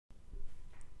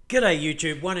G'day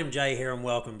YouTube, 1MJ here and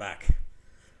welcome back.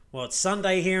 Well, it's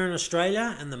Sunday here in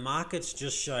Australia and the markets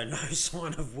just show no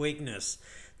sign of weakness.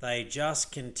 They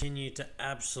just continue to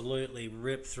absolutely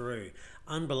rip through.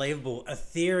 Unbelievable.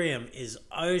 Ethereum is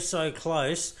oh so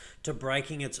close to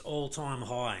breaking its all-time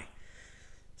high.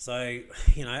 So,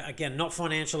 again, not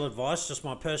financial advice, just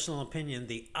my personal opinion.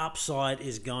 The upside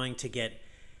is going to get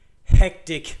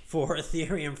hectic for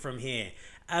Ethereum from here.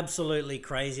 Absolutely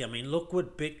crazy. I mean, look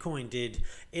what Bitcoin did.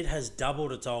 It has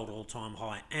doubled its old all-time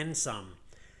high and some.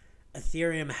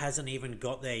 Ethereum hasn't even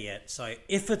got there yet. So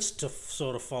if it's to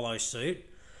sort of follow suit,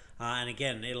 and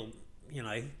again, it'll,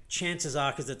 chances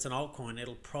are, because it's an altcoin,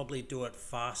 it'll probably do it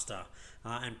faster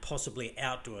and possibly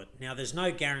outdo it. Now, there's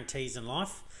no guarantees in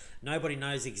life. Nobody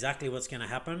knows exactly what's going to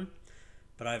happen.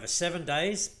 But over 7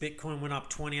 days, Bitcoin went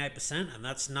up 28%, and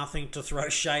that's nothing to throw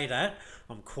shade at.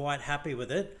 I'm quite happy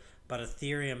with it. But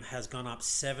Ethereum has gone up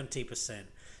 70%.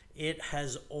 It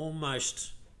has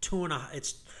almost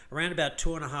it's around about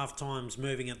 2.5 times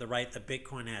moving at the rate that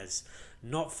Bitcoin has.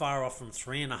 Not far off from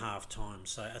 3.5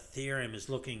 times. So Ethereum is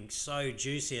looking so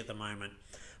juicy at the moment.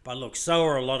 But look, so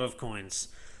are a lot of coins.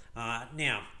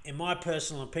 Now, in my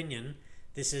personal opinion,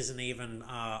 this isn't even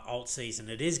alt season.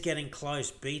 It is getting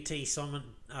close. BTC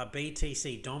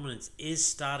dominance is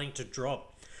starting to drop.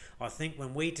 I think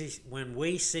when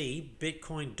we see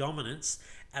Bitcoin dominance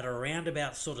at around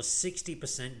about sort of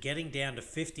 60%, getting down to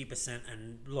 50%,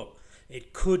 and look,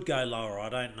 it could go lower. I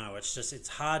don't know. It's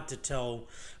hard to tell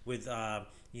with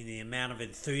the amount of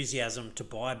enthusiasm to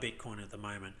buy Bitcoin at the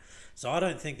moment. So I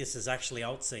don't think this is actually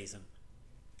alt season.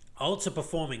 Alts are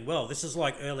performing well. This is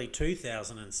like early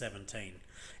 2017.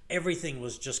 Everything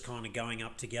was just kind of going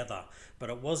up together,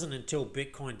 but it wasn't until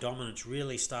Bitcoin dominance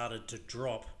really started to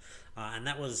drop. And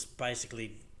that was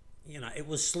basically, it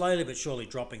was slowly but surely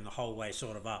dropping the whole way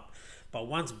sort of up. But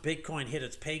once Bitcoin hit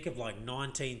its peak of like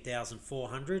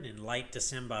 19,400 in late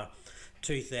December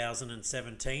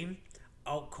 2017,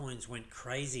 altcoins went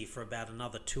crazy for about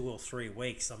another 2 or 3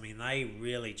 weeks. I mean, they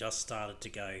really just started to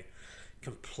go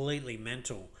completely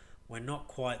mental. We're not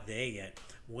quite there yet.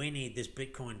 We need this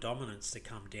Bitcoin dominance to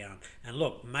come down. And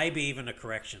look, maybe even a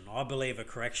correction. I believe a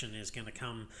correction is going to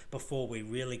come before we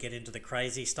really get into the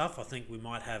crazy stuff. I think we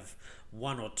might have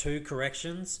 1 or 2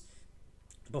 corrections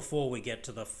before we get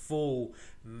to the full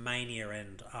mania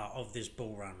end of this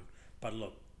bull run. But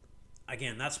look,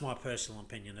 again, that's my personal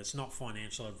opinion. It's not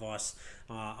financial advice.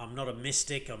 I'm not a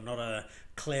mystic. I'm not a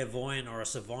clairvoyant or a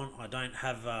savant. I don't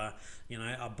have a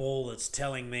ball that's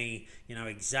telling me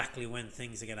exactly when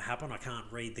things are going to happen. I can't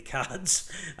read the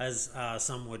cards as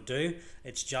some would do.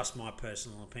 It's just my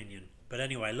personal opinion. But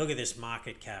anyway, look at this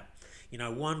market cap.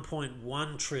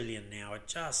 1.1 trillion now.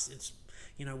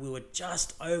 We were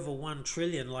just over 1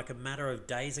 trillion like a matter of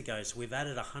days ago. So we've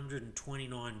added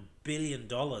 $129 billion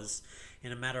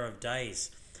in a matter of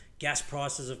days. Gas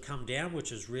prices have come down,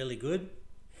 which is really good.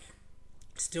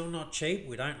 Still not cheap.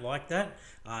 We don't like that.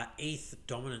 ETH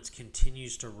dominance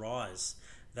continues to rise.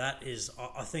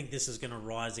 I think this is going to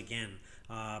rise again.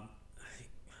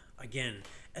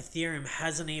 Ethereum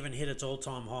hasn't even hit its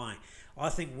all-time high. I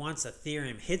think once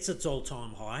Ethereum hits its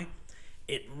all-time high,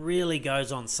 it really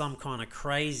goes on some kind of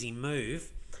crazy move,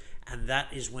 and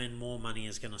that is when more money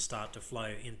is going to start to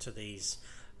flow into these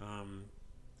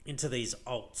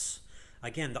alts.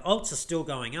 Again, the alts are still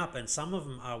going up, and some of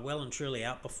them are well and truly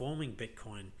outperforming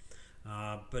Bitcoin.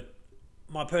 But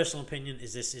my personal opinion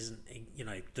is this isn't,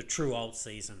 the true alt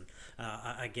season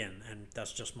again, and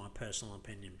that's just my personal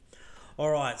opinion.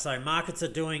 All right, so markets are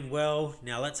doing well.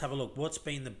 Now let's have a look. What's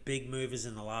been the big movers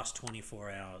in the last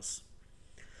 24 hours?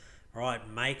 All right,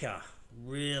 Maker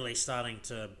really starting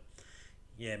to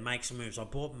make some moves. I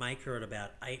bought Maker at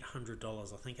about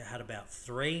 $800. I think I had about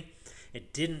 3.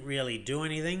 It didn't really do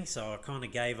anything, so I kind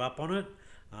of gave up on it.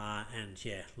 And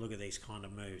yeah, look at these kind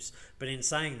of moves. But in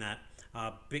saying that,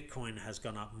 Bitcoin has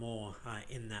gone up more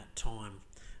in that time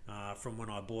from when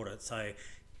I bought it. So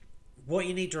what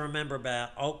you need to remember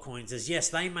about altcoins is, yes,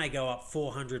 they may go up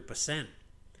 400%.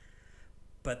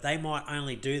 But they might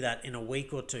only do that in a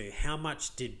week or two. How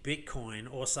much did Bitcoin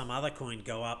or some other coin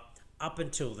go up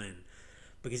until then?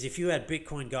 Because if you had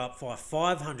Bitcoin go up by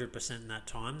 500% in that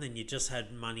time, then you just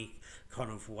had money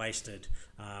kind of wasted.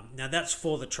 Now that's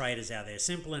for the traders out there.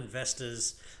 Simple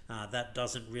investors, that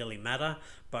doesn't really matter.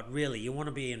 But really, you want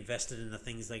to be invested in the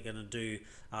things they're going to do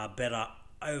better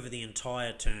over the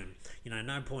entire term.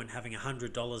 No point having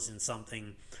 $100 in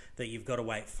something that you've got to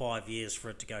wait 5 years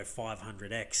for it to go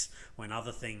 500x, when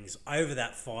other things over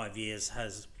that 5 years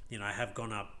have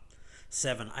gone up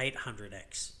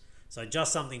 700-800x. So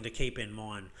just something to keep in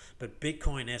mind. But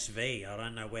Bitcoin SV, I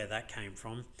don't know where that came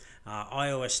from.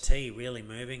 IOST really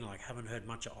moving. Like, haven't heard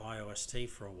much of IOST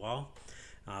for a while.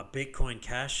 Bitcoin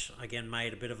Cash again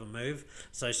made a bit of a move.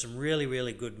 So some really,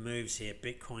 really good moves here.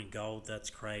 Bitcoin Gold, that's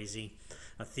crazy.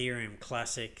 Ethereum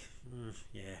Classic,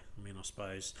 yeah, I mean, I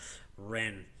suppose.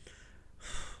 Ren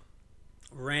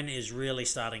is really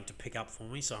starting to pick up for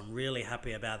me, so I'm really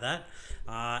happy about that.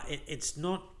 It's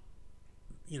not,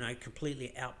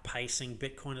 completely outpacing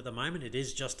Bitcoin at the moment. It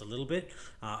is just a little bit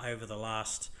over the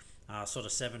last sort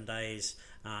of 7 days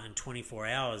and 24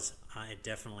 hours. It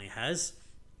definitely has.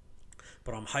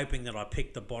 But I'm hoping that I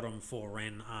pick the bottom for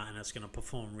Ren and it's going to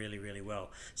perform really, really well.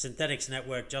 Synthetics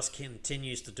Network just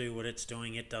continues to do what it's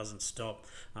doing. It doesn't stop.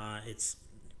 It's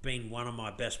been one of my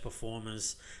best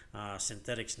performers.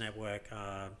 Synthetics Network,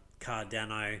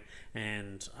 Cardano,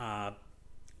 and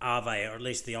Aave, or at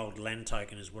least the old Len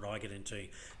token is what I get into.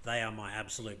 They are my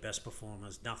absolute best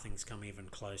performers. Nothing's come even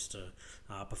close to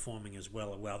performing as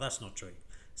well. Well, that's not true.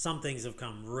 Some things have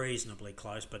come reasonably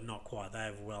close, but not quite. They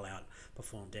have well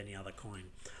outperformed any other coin.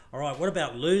 All right, what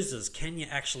about losers? Can you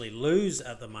actually lose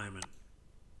at the moment?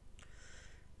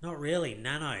 Not really.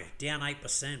 Nano, down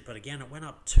 8%, but again, it went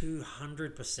up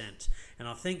 200%. And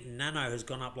I think Nano has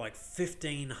gone up like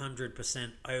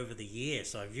 1,500% over the year.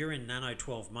 So if you're in Nano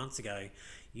 12 months ago,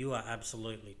 you are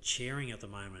absolutely cheering at the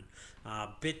moment.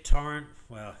 BitTorrent,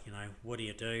 well, what do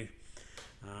you do?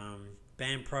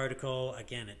 Band Protocol,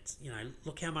 again, it's,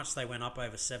 look how much they went up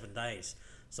over 7 days.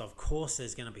 So of course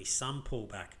there's going to be some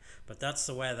pullback, but that's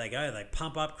the way they go. They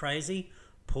pump up crazy,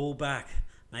 pull back,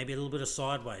 maybe a little bit of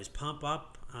sideways, pump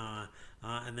up,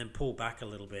 and then pull back a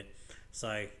little bit.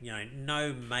 So,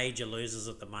 no major losers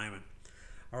at the moment.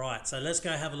 All right, so let's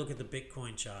go have a look at the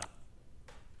Bitcoin chart.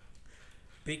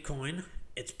 Bitcoin,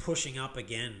 it's pushing up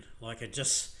again. Like,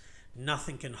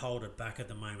 nothing can hold it back at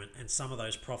the moment. And some of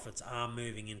those profits are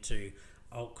moving into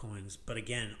altcoins. But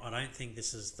again, I don't think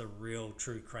this is the real,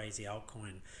 true, crazy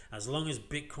altcoin. As long as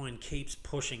Bitcoin keeps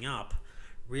pushing up,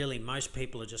 really, most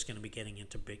people are just going to be getting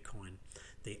into Bitcoin.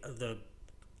 The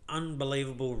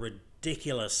unbelievable,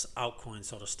 ridiculous altcoin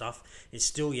sort of stuff is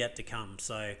still yet to come.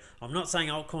 So I'm not saying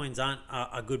altcoins aren't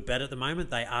a good bet at the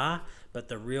moment. They are, but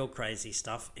the real crazy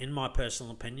stuff, in my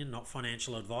personal opinion, not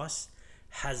financial advice,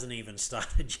 hasn't even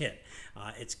started yet.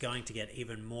 It's going to get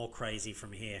even more crazy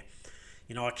from here.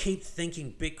 I keep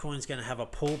thinking Bitcoin's going to have a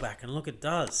pullback, and look, it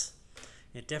does.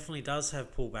 It definitely does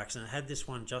have pullbacks, and it had this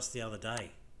one just the other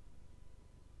day.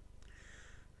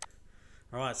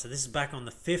 All right, so this is back on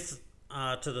the 5th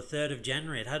to the 3rd of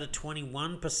January. It had a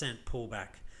 21% pullback.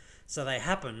 So they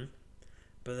happen,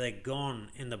 but they're gone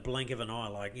in the blink of an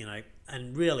eye,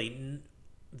 and really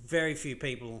very few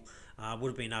people would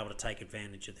have been able to take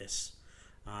advantage of this.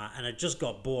 And it just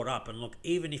got bought up. And look,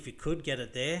 even if you could get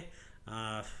it there,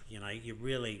 you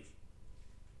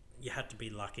had to be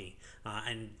lucky.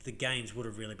 And the gains would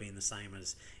have really been the same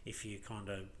as if you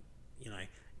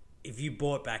if you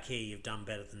bought back here, you've done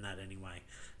better than that anyway.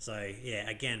 So yeah,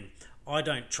 again, I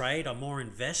don't trade, I more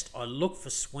invest. I look for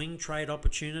swing trade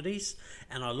opportunities,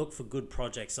 and I look for good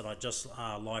projects that I just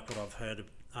like what I've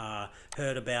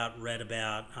heard about, read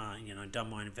about, done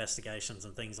my investigations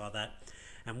and things like that.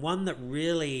 And one that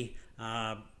really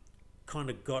kind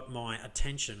of got my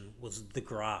attention was the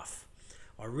graph.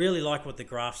 I really like what the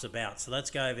graph's about. So let's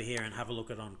go over here and have a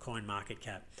look at it on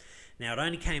CoinMarketCap. Now, it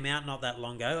only came out not that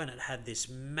long ago, and it had this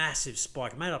massive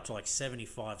spike, made up to like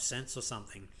 75 cents or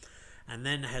something, and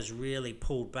then has really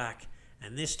pulled back.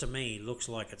 And this, to me, looks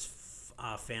like it's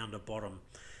found a bottom.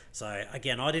 So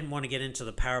again, I didn't want to get into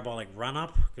the parabolic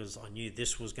run-up because I knew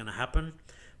this was going to happen.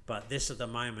 But this at the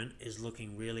moment is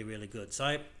looking really, really good.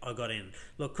 So I got in.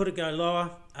 Look, could it go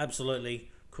lower? Absolutely.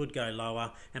 Could go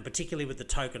lower. And particularly with the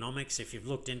tokenomics, if you've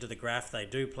looked into the graph, they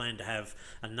do plan to have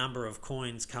a number of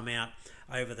coins come out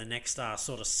over the next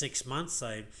sort of 6 months.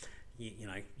 So,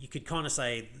 you could kind of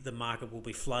say the market will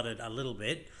be flooded a little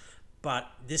bit. But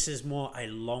this is more a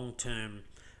long-term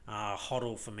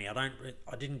hodl for me.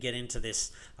 I didn't get into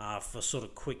this for sort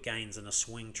of quick gains and a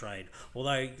swing trade.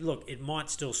 Although, look, it might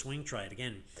still swing trade.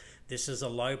 Again, this is a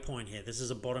low point here. This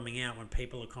is a bottoming out when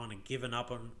people are kind of given up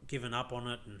on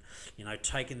it and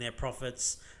taking their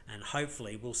profits, and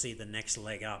hopefully we'll see the next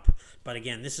leg up. But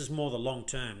again, this is more the long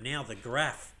term. Now the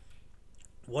graph.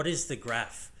 What is the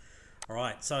graph? All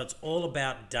right, so it's all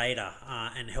about data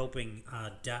and helping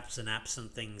dApps and apps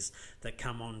and things that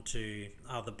come onto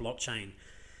the blockchain.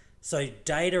 So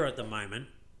data at the moment,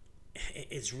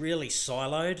 it's really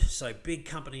siloed. So big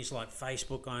companies like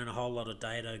Facebook own a whole lot of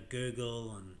data,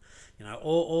 Google, and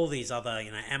all these other,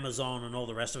 Amazon and all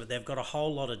the rest of it. They've got a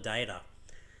whole lot of data.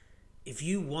 if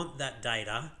you want that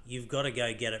data, you've got to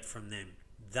go get it from them.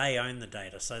 They own the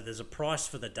data, so there's a price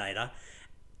for the data,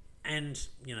 and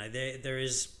there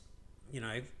is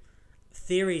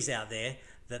theories out there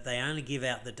that they only give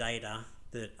out the data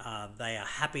that they are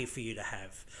happy for you to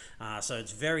have. So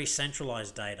it's very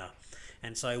centralized data,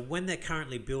 and so when they're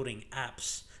currently building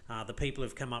apps, the people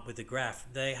who've come up with the graph,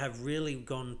 they have really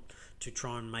gone to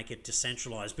try and make it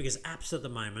decentralized, because apps at the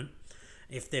moment,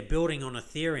 if they're building on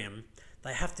Ethereum,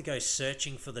 they have to go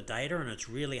searching for the data, and it's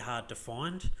really hard to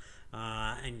find.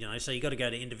 So you got to go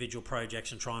to individual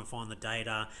projects and try and find the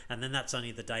data, and then that's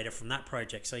only the data from that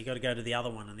project. So you got to go to the other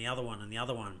one and the other one and the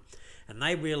other one, and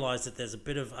they realize that there's a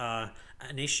bit of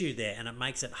an issue there, and it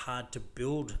makes it hard to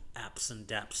build apps and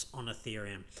dApps on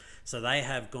Ethereum. So they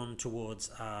have gone towards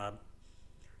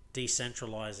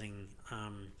decentralizing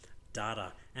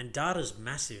data, and data's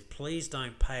massive. Please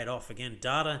don't pay it off. Again,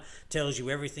 data tells you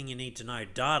everything you need to know.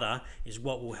 Data is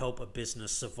what will help a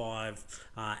business survive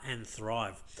and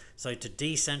thrive. So to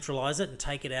decentralize it and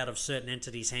take it out of certain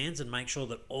entities' hands and make sure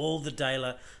that all the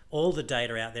data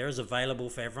out there is available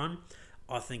for everyone,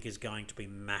 I think is going to be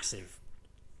massive.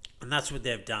 And that's what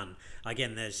they've done.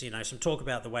 Again, there's some talk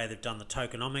about the way they've done the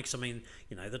tokenomics. I mean,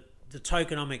 the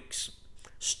tokenomics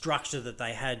structure that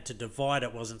they had to divide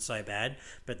it wasn't so bad,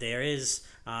 but there is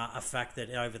a fact that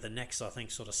over the next, I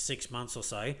think, sort of 6 months or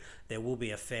so, there will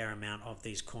be a fair amount of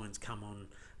these coins come on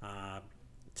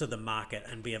to the market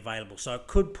and be available. So it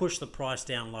could push the price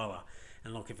down lower.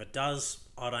 And look, if it does,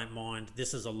 I don't mind.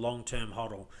 This is a long-term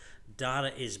hodl.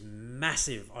 Data is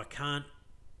massive. I can't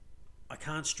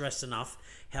stress enough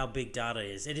how big data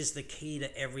is. It is the key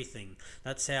to everything.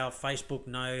 That's how Facebook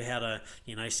know how to,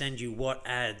 send you what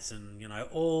ads and,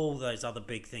 all those other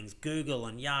big things. Google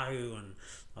and Yahoo, and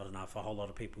I don't know if a whole lot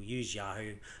of people use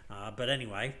Yahoo. But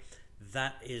anyway,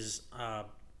 that is,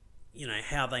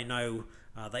 how they know.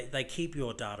 They keep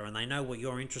your data, and they know what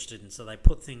you're interested in. So they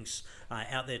put things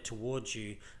out there towards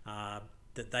you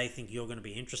that they think you're going to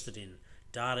be interested in.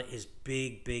 Data is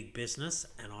big, big business,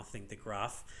 and I think the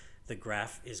graph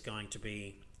is going to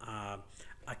be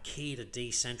a key to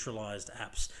decentralized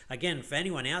apps. Again, for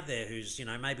anyone out there who's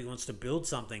maybe wants to build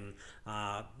something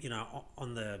on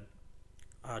the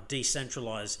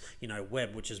decentralized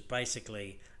web, which is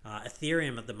basically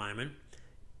Ethereum at the moment,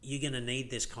 you're going to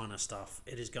need this kind of stuff.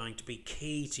 It is going to be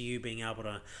key to you being able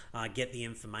to get the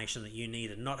information that you need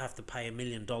and not have to pay $1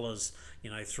 million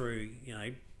through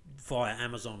via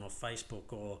Amazon or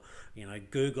Facebook or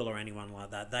Google or anyone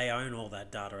like that. They own all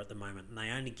that data at the moment, and they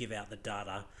only give out the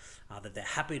data that they're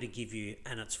happy to give you,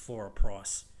 and it's for a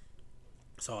price.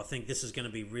 So I think this is going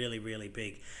to be really, really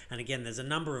big. And again, there's a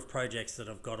number of projects that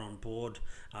have got on board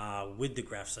with the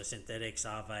graph. So Synthetics,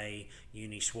 Aave,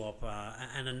 Uniswap,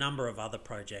 and a number of other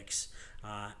projects,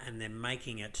 and they're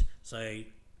making it so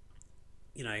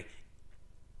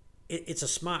it's a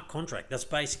smart contract. That's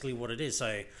basically what it is.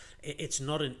 So it's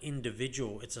not an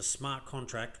individual. It's a smart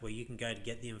contract where you can go to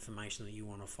get the information that you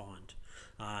want to find.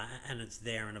 And it's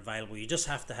there and available. You just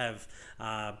have to have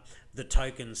the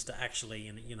tokens to actually,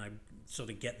 sort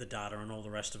of get the data and all the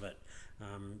rest of it.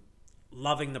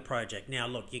 Loving the project. Now,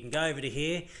 look, you can go over to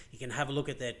here. You can have a look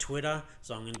at their Twitter.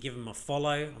 So I'm going to give them a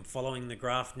follow. I'm following the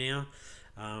graph now.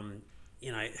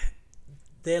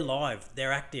 They're live,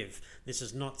 they're active. This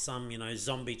is not some,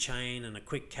 zombie chain and a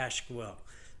quick cash. Well,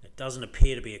 it doesn't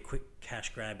appear to be a quick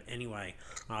cash grab anyway.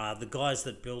 The guys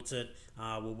that built it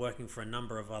were working for a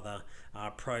number of other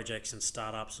projects and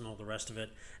startups and all the rest of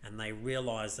it, and they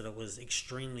realized that it was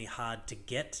extremely hard to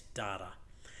get data.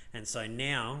 And so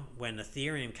now, when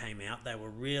Ethereum came out, they were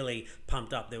really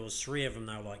pumped up. There was 3 of them.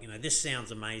 They were like, this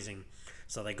sounds amazing.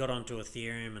 So they got onto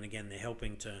Ethereum, and again, they're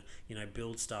helping to,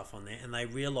 build stuff on there. And they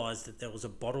realized that there was a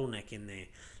bottleneck in there.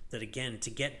 That again, to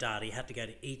get data, you had to go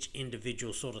to each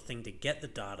individual sort of thing to get the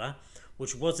data,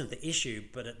 which wasn't the issue,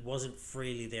 but it wasn't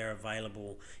freely there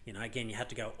available. Again, you had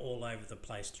to go all over the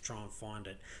place to try and find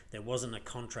it. There wasn't a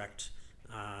contract,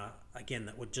 again,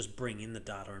 that would just bring in the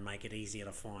data and make it easier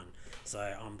to find. So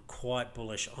I'm quite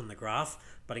bullish on the graph,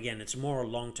 but again, it's more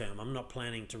long term. I'm not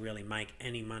planning to really make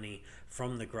any money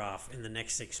from the graph in the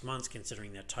next 6 months,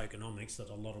 considering their tokenomics, that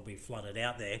a lot will be flooded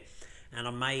out there. And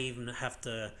I may even have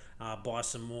to buy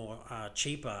some more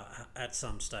cheaper at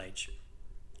some stage.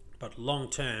 But long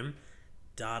term,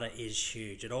 data is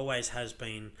huge. It always has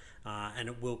been, and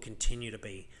it will continue to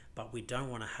be. But we don't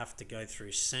want to have to go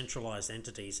through centralized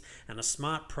entities. And a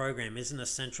smart program isn't a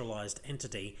centralized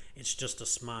entity. It's just a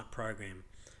smart program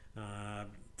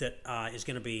that is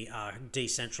going to be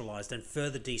decentralized and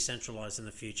further decentralized in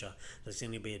the future. There's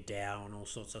going to be a DAO and all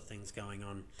sorts of things going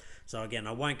on. So again,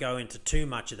 I won't go into too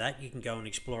much of that. You can go and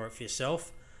explore it for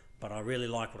yourself. but I really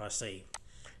like what I see.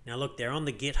 Now look, they're on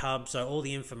the GitHub, so all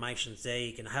the information's there.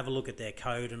 You can have a look at their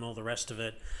code and all the rest of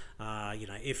it. You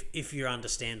know, if you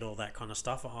understand all that kind of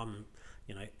stuff, I'm,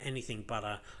 you know, anything but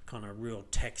a kind of real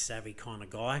tech savvy kind of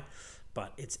guy.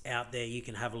 But it's out there. You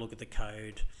can have a look at the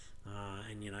code,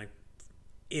 and you know,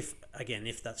 if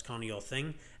that's kind of your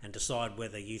thing, and decide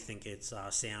whether you think it's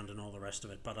sound and all the rest of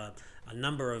it. But a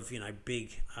number of, you know,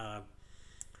 big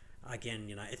again,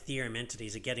 you know, Ethereum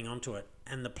entities are getting onto it,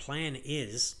 and the plan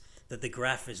is that the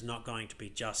graph is not going to be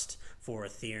just for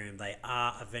Ethereum. They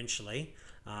are eventually,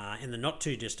 in the not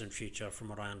too distant future, from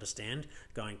what I understand,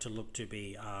 going to look to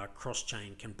be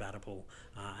cross-chain compatible.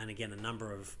 And again, a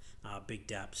number of big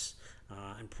dApps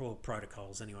and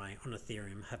protocols anyway on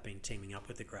Ethereum have been teaming up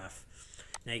with the graph.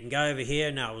 Now you can go over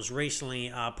here. Now it was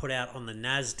recently put out on the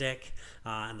NASDAQ,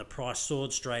 and the price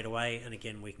soared straight away. And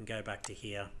again, we can go back to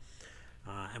here,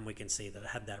 and we can see that it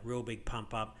had that real big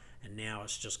pump up, and now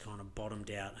it's just kind of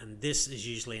bottomed out. And this is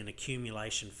usually an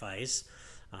accumulation phase.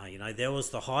 You know, there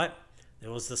was the hype, there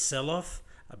was the sell-off,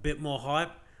 a bit more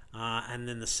hype, and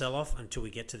then the sell-off until we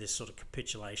get to this sort of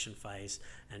capitulation phase.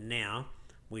 And now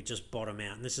we just bottom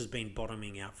out, and this has been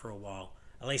bottoming out for a while.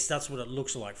 At least that's what it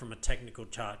looks like from a technical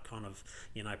chart kind of,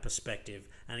 you know, perspective.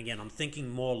 And again, I'm thinking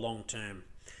more long-term.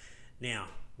 Now,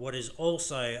 what is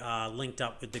also linked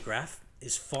up with the graph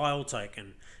is file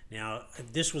token. Now,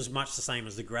 this was much the same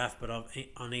as the graph, but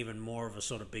on even more of a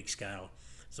sort of big scale.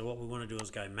 So what we want to do is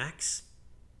go max.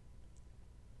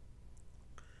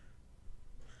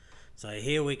 So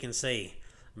here we can see,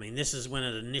 I mean, this is when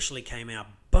it initially came out.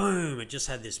 Boom! It just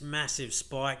had this massive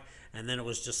spike, and then it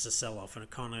was just a sell-off, and it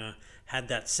kind of had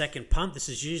that second pump. This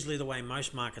is usually the way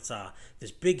most markets are.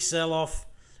 This big sell-off,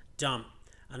 dump,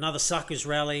 another sucker's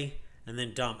rally, and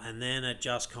then dump, and then it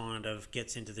just kind of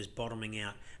gets into this bottoming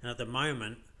out. And at the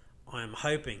moment, I am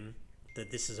hoping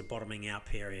that this is a bottoming out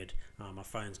period. My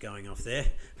phone's going off there,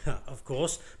 of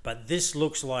course, but this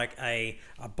looks like a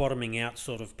bottoming out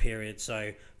sort of period.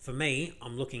 So for me,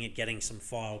 I'm looking at getting some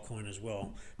Filecoin as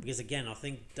well, because again, I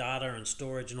think data and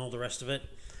storage and all the rest of it,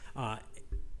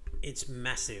 it's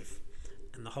massive.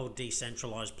 And the whole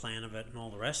decentralized plan of it and all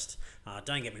the rest.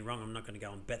 Don't get me wrong, I'm not going to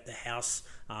go and bet the house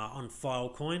on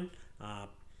Filecoin,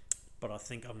 but I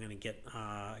think I'm going to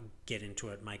get into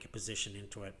it, make a position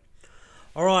into it.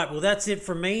 All right, well, that's it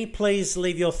from me. Please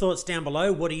leave your thoughts down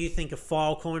below. What do you think of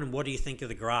Filecoin, and what do you think of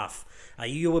the graph? Are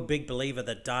you a big believer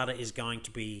that data is going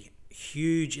to be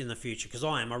huge in the future? Because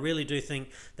I am. I really do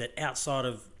think that outside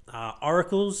of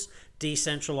oracles,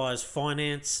 decentralized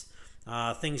finance,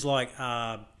 things like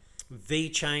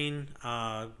VeChain,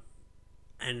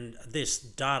 and this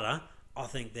data, I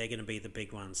think they're going to be the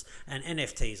big ones. And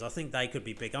NFTs, I think they could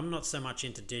be big. I'm not so much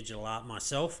into digital art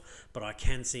myself, but I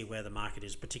can see where the market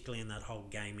is, particularly in that whole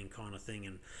gaming kind of thing,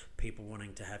 and people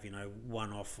wanting to have, you know,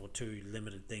 one-off or two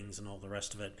limited things and all the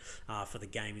rest of it for the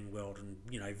gaming world, and,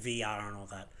 you know, VR and all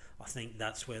that. I think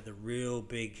that's where the real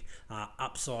big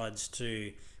upsides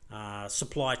to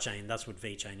supply chain, that's what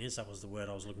VeChain is, that was the word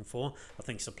I was looking for. I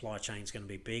think supply chain is going to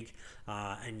be big,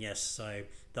 and yes, so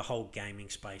the whole gaming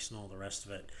space and all the rest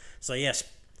of it. So yes,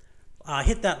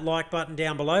 hit that like button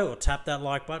down below, or tap that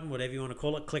like button, whatever you want to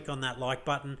call it. Click on that like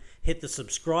button, hit the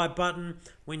subscribe button.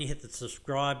 When you hit the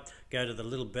subscribe, go to the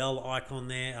little bell icon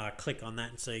there, click on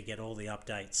that, and so you get all the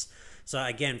updates. So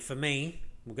again, for me,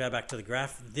 we'll go back to the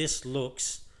graph. This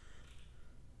looks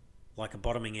like a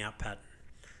bottoming out pattern.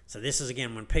 So this is,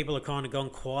 again, when people are kind of gone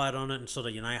quiet on it and sort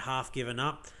of, you know, half given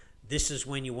up, this is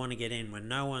when you want to get in, when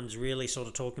no one's really sort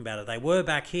of talking about it. They were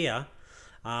back here,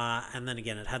 and then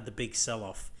again, it had the big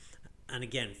sell-off. And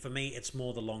again, for me, it's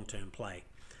more the long-term play.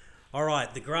 All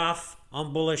right, the graph,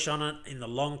 I'm bullish on it in the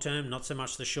long term, not so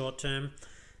much the short term.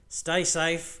 Stay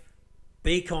safe,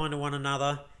 be kind to one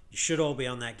another. You should all be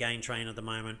on that gain train at the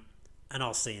moment, and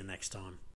I'll see you next time.